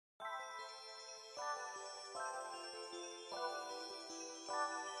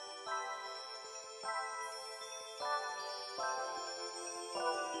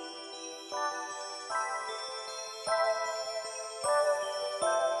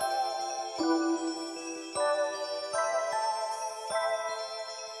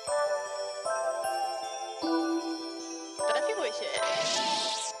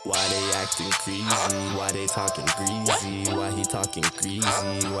Why they acting greasy? Why they talking greasy? Why he talking greasy?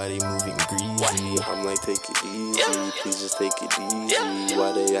 Why they moving greasy? I'm like, take it easy, please just take it easy.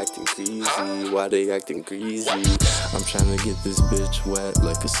 Why they acting greasy? Why they acting greasy? I'm trying to get this bitch wet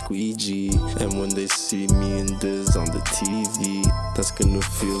like a squeegee. And when they see me and Diz on the TV, that's gonna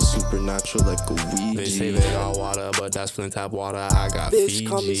feel supernatural like a WeeGee. They say they got water, but that's Flint tap water. I got Bitch, Fiji.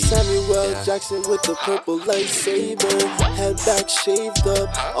 call me Samuel Jackson with the purple lightsaber. Head back shaved up,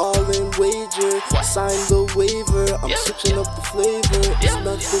 all in wager. Sign the waiver, I'm switching up the flavor. It's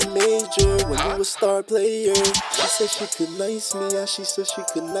nothing major when you a star player. She said she could nice me, yeah, she said she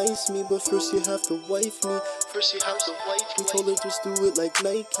could nice me. But first you have to wife me. First you have to wife me. Told her just do it like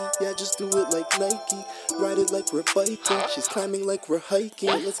Nike, yeah, just do it like Nike. Ride it like we're biking, she's climbing like we're hiking.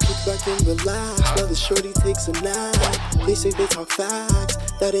 Let's kick back and relax while the shorty takes a nap. They say they talk facts,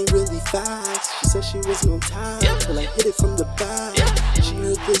 that ain't really facts. She said she was on time till I hit it from the back. She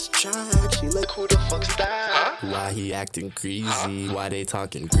heard this track, she like, who the fuck's that? Why he acting greasy? Why they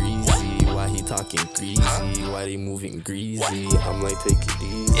talking greasy? Why he talking greasy? Why they moving greasy? I'm like, take it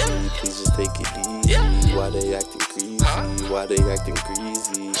easy, please just take it easy. Why they acting greasy? Why they acting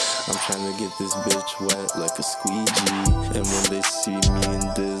greasy? I'm trying to get this bitch wet like a squeegee. And when they see me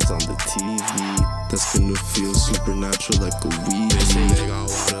and Diz on the TV, that's gonna feel supernatural like a WeeGee. They say they got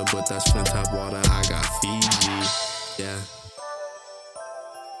water, but that's Flint tap water. I got Fiji. Yeah.